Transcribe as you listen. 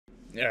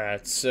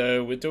Alright,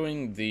 so we're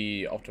doing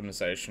the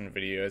optimization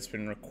video. It's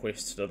been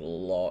requested a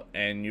lot,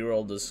 and New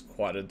World is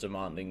quite a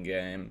demanding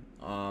game.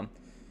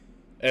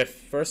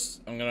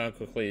 First, I'm gonna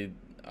quickly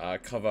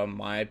cover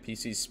my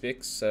PC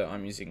specs. So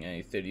I'm using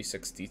a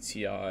 3060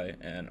 Ti,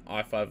 an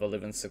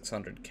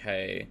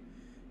i5-11600K,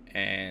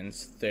 and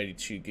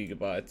 32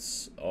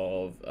 gigabytes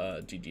of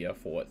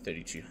DDR4 at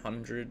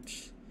 3200,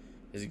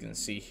 as you can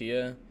see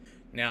here.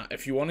 Now,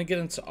 if you want to get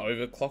into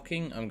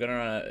overclocking, I'm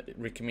gonna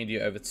recommend you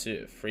over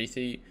to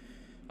Prephs.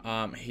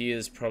 He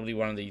is probably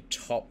one of the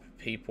top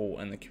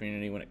people in the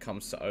community when it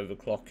comes to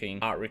overclocking,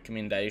 art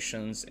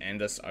recommendations, and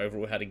just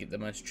overall how to get the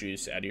most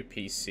juice out of your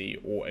PC,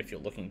 or if you're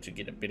looking to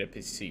get a better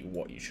PC,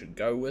 what you should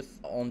go with.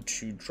 On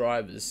to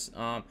drivers.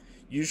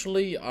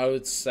 Usually I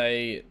would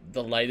say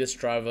the latest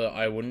driver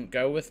I wouldn't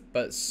go with,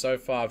 but so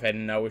far I've had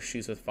no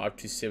issues with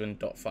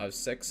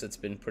 527.56. It's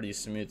been pretty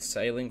smooth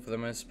sailing for the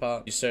most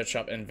part. You search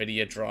up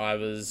Nvidia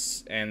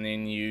drivers and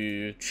then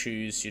you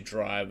choose your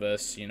driver.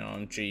 So, you know,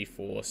 on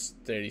GeForce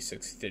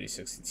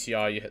 3060 Ti,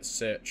 you hit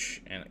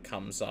search and it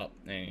comes up,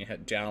 and you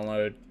hit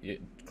download, you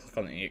click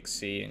on the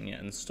exe and you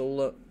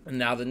install it. And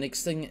now the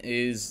next thing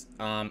is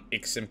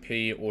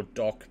XMP or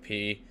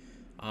DocP.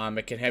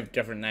 It can have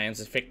different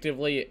names.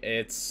 Effectively,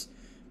 it's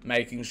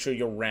making sure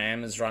your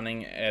RAM is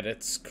running at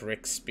its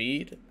correct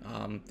speed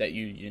that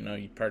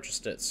you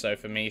purchased it. So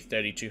for me,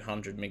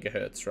 3200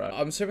 megahertz, right?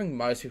 I'm assuming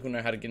most people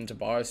know how to get into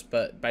BIOS,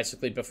 but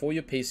basically before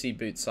your PC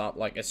boots up,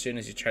 like as soon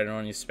as you turn it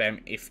on, you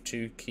spam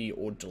F2 key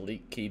or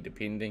delete key,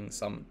 depending,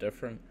 some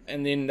different.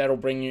 And then that'll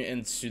bring you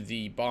into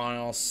the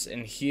BIOS,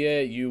 and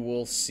here you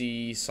will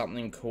see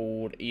something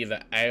called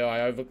either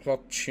AI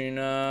overclock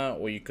tuner,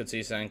 or you could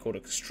see something called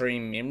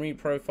extreme memory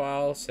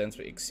profile, stands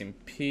for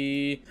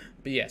XMP.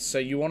 But yeah, so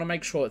you want to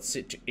make sure it's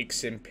set to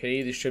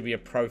XMP. There should be a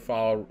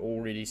profile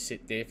already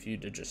set there for you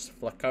to just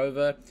flick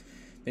over.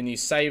 Then you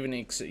save and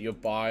exit your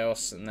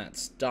BIOS, and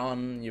that's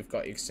done. You've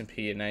got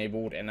XMP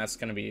enabled, and that's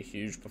going to be a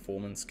huge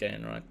performance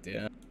gain right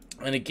there.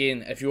 And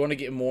again, if you want to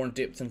get more in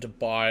depth into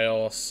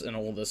BIOS and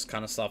all this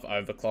kind of stuff,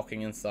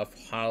 overclocking and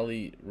stuff,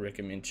 highly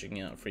recommend checking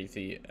out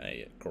Prephs,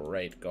 a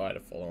great guy to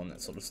follow on that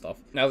sort of stuff.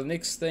 Now the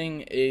next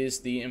thing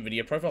is the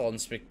Nvidia Profile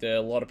Inspector. A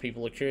lot of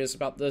people are curious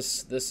about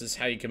this. This is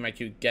how you can make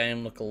your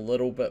game look a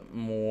little bit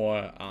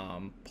more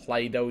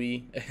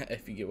Play-Doh-y,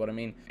 if you get what I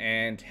mean,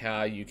 and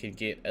how you can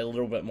get a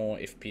little bit more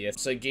FPS.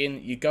 So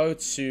again, you go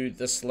to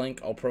this link,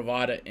 I'll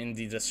provide it in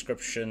the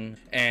description,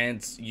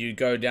 and you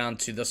go down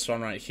to this one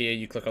right here,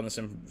 you click on this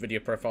Nvidia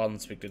Profile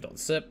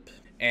Inspector.zip,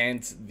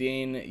 and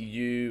then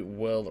you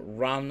will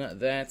run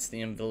that,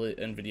 the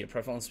Nvidia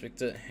Profile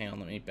Inspector. Hang on,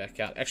 let me back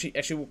out. Actually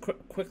we'll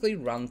quickly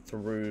run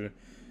through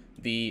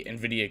the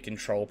Nvidia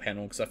control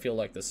panel, because I feel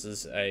like this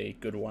is a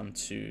good one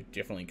to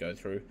definitely go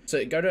through.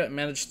 So go to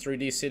manage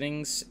 3D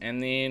settings,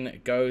 and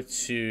then go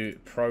to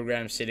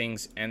program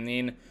settings, and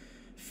then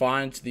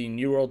find the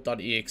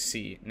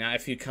newworld.exe. Now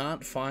if you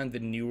can't find the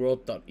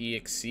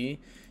newworld.exe,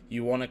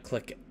 you want to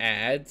click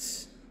add,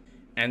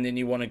 and then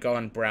you want to go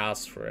and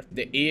browse for it.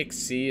 The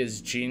exe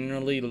is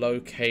generally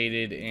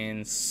located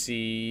in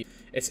C.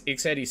 It's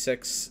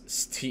x86,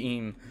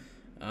 Steam,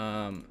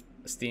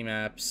 Steam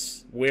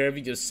apps, wherever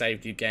you just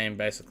saved your game,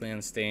 basically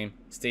in Steam,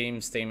 Steam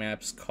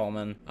apps,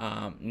 common,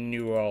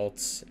 New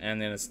Worlds, and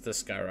then it's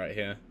this guy right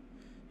here.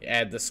 You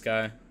add this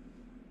guy,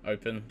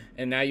 open,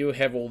 and now you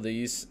have all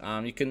these.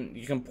 You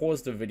can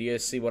pause the video,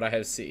 see what I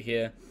have set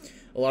here.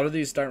 A lot of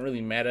these don't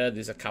really matter.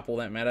 There's a couple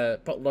that matter.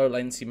 Put low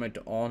latency mode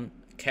to on.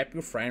 Cap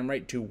your frame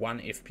rate to 1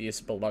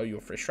 FPS below your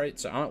refresh rate.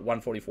 So I'm at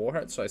 144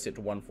 Hz, so I set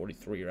to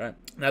 143, right?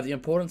 Now the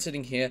important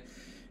setting here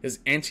is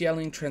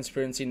anti-aliasing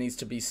transparency needs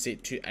to be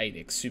set to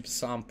 8x super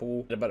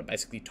sample, but it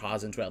basically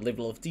ties into our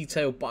level of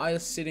detail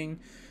bias setting.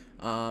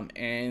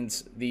 And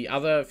the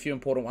other few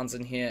important ones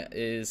in here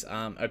is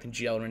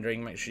OpenGL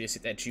rendering. Make sure you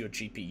set that to your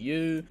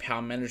GPU.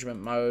 Power management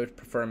mode,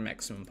 prefer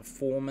maximum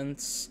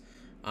performance.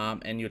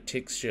 And your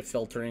texture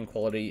filtering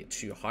quality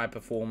to high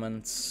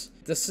performance.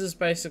 This is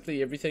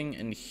basically everything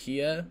in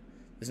here.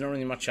 There's not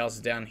really much else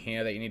down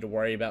here that you need to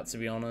worry about, to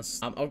be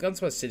honest. I'll go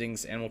into my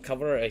settings and we'll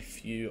cover a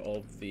few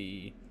of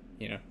the,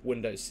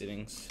 Windows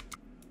settings.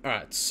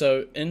 Alright,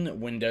 so in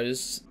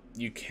Windows,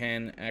 you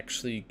can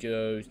actually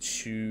go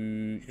to,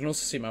 you can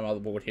also see my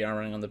motherboard here. I'm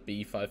running on the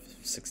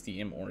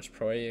B560M Aorus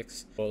Pro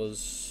AX.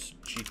 Was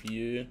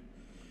GPU,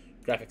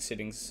 graphics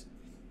settings.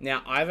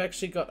 Now, I've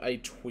actually got a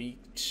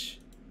tweaked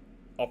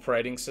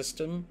operating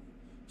system,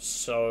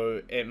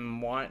 so it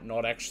might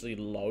not actually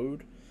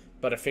load,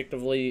 but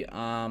effectively,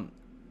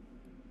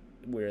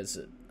 where is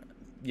it?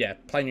 Yeah,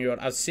 Play New World.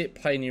 I've set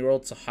Play New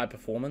World to high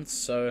performance,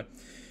 so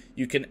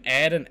you can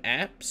add an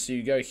app. So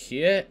you go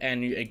here,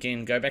 and you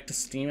again go back to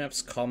Steam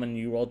Apps, Common,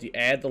 New World. You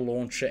add the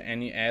launcher,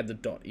 and you add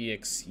the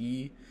 .exe,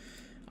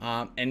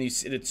 and you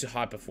set it to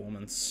high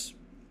performance.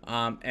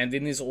 And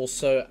then there's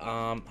also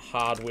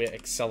hardware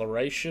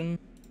acceleration.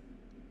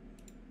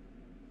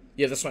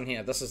 Yeah, this one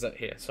here. This is it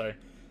here. So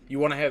You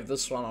want to have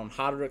this one on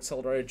hardware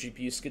accelerator,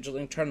 GPU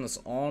scheduling, turn this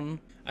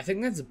on. I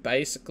think that's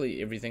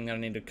basically everything that I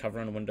need to cover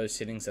in Windows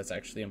settings that's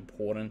actually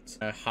important.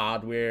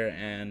 Hardware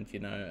and, you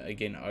know,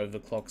 again,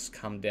 overclocks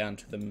come down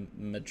to the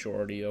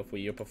majority of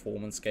where your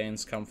performance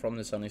gains come from.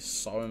 There's only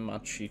so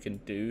much you can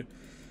do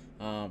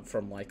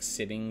from like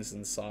settings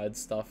and side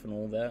stuff and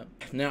all that.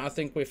 Now I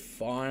think we're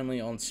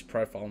finally on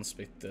Profile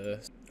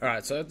Inspector.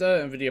 Alright, so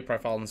the Nvidia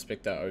Profile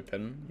Inspector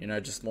open, you know,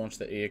 just launch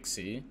the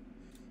exe.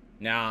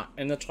 Now,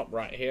 in the top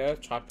right here,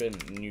 type in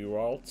new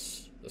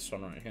worlds, this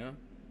one right here.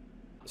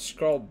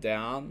 Scroll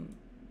down,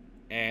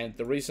 and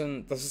the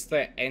reason, this is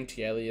the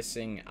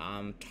anti-aliasing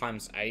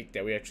 ×8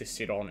 that we actually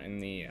set on in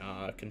the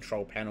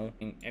control panel.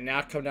 And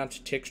now come down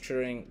to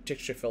texture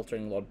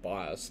filtering, LOD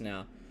bias.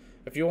 Now,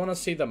 if you want to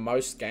see the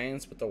most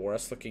gains but the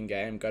worst looking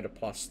game, go to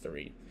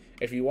 +3.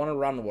 If you want to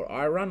run what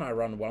I run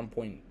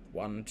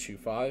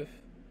 1.125.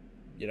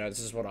 You know, this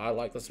is what I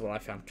like, this is what I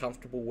found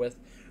comfortable with,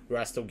 where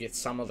I still get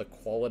some of the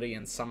quality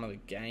and some of the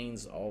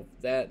gains of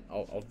that,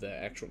 of the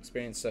actual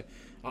experience. So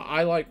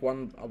I like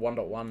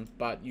 1.1,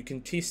 but you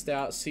can test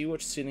out, see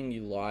which setting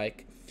you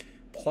like.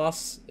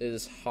 Plus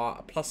is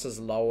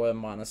lower,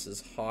 minus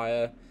is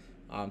higher.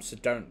 So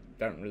don't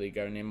really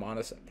go near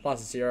minus.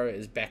 +0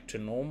 is back to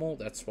normal.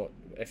 That's what,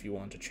 if you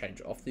want to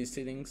change off these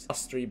settings.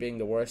 +3 being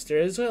the worst. There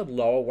is a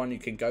lower one you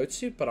can go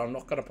to, but I'm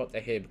not going to put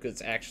that here because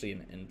it's actually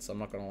an int, so I'm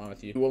not going to lie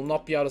with you. You will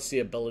not be able to see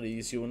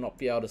abilities. You will not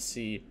be able to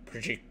see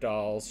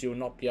projectiles. You will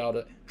not be able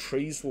to...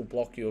 Trees will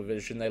block your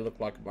vision. They look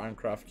like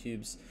Minecraft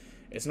cubes.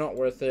 It's not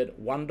worth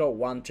it.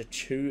 1.1 to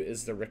 2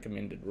 is the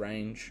recommended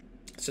range.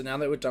 So now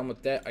that we're done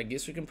with that, I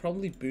guess we can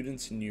probably boot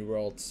into New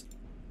Worlds.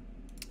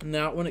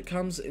 Now, when it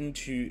comes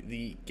into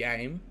the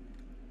game,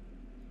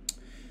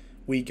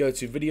 we go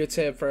to video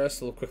tab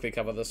first. We'll quickly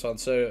cover this one.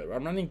 So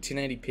I'm running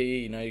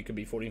 1080p. You know, you could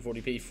be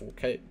 1440p,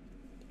 4K,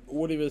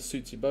 whatever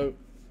suits your boat.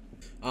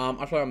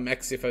 I play on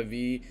max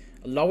FOV.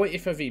 Lower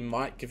FOV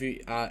might give you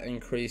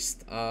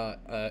increased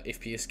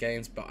FPS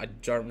gains, but I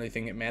don't really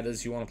think it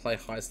matters. You want to play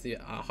highest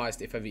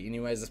FOV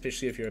anyways,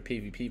 especially if you're a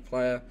PvP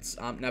player.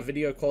 Now,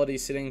 video quality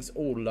settings,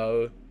 all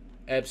low.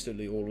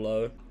 Absolutely all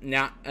low.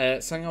 Now,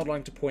 something I would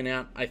like to point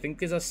out, I think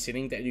there's a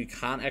setting that you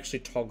can't actually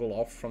toggle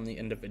off from the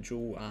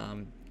individual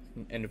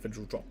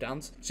drop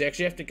downs. So you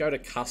actually have to go to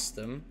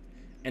custom,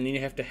 and then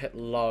you have to hit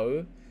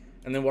low.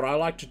 And then what I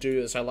like to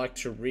do is I like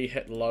to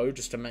re-hit low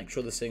just to make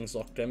sure this thing's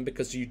locked in,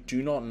 because you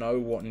do not know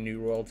what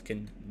New World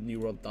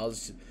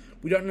does.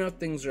 We don't know if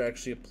things are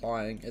actually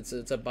applying. It's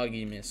a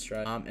buggy mess,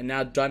 right? And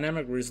now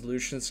dynamic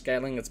resolution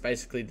scaling, it's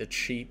basically the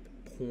cheap,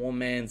 poor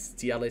man's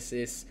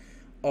DLSS.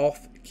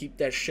 Off. Keep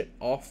that shit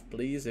off,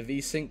 please. A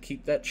VSync,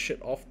 keep that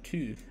shit off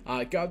too.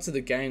 Go up to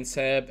the game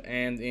tab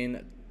and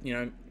then, you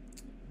know,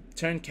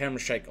 turn camera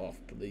shake off,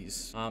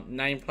 please.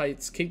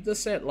 Nameplates, keep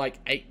this at like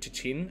 8 to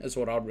 10 is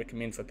what I'd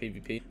recommend for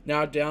PvP.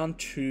 Now down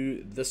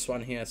to this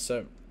one here.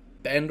 So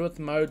bandwidth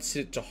mode,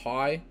 set it to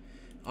high.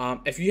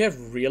 If you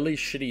have really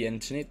shitty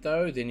internet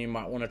though, then you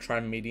might want to try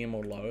medium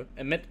or low.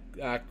 Emit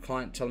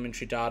client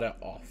telemetry data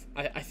off.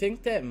 I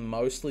think that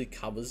mostly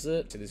covers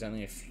it. So there's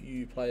only a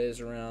few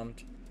players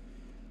around.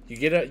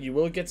 You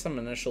will get some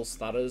initial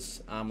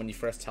stutters when you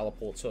first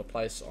teleport to a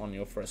place on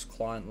your first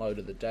client load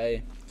of the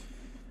day,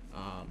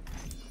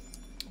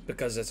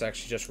 because it's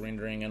actually just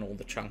rendering in all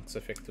the chunks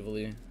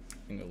effectively.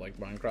 You know, like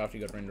Minecraft, you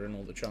got to render in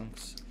all the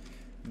chunks.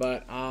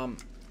 But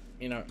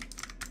you know,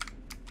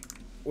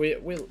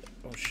 we'll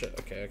oh shit.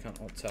 Okay, I can't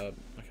alt tab.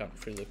 I can't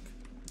free look.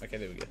 Okay,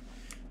 there we go.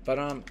 But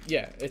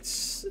yeah,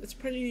 it's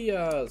pretty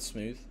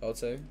smooth, I would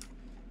say.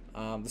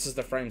 This is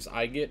the frames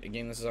I get.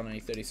 Again, this is on a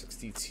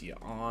 3060 Ti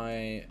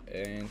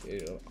and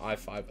i5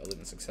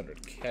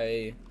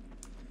 11600K.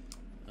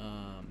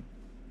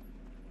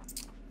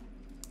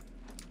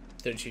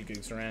 32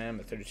 gigs of RAM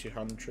at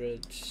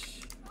 3200.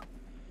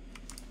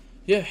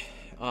 Yeah,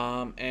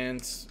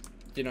 and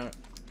you know,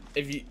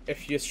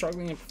 if you're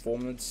struggling in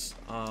performance,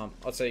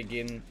 I'd say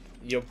again,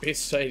 your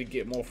best way to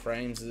get more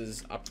frames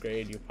is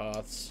upgrade your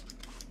paths,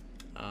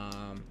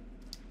 and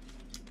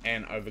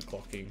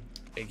overclocking.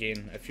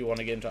 Again, if you want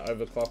to get into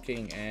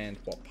overclocking and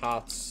what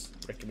part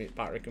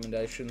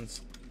recommendations,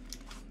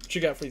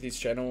 check out Prephs'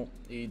 channel.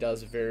 He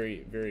does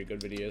very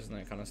good videos and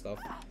that kind of stuff.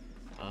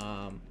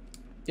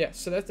 Yeah,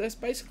 so that's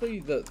basically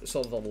the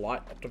sort of the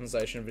light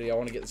optimization video. I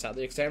want to get this out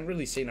there because I haven't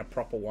really seen a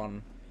proper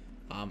one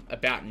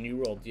about New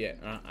World yet.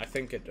 I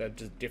think it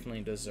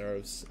definitely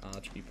deserves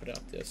to be put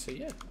out there. So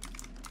yeah,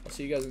 I'll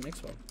see you guys in the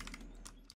next one.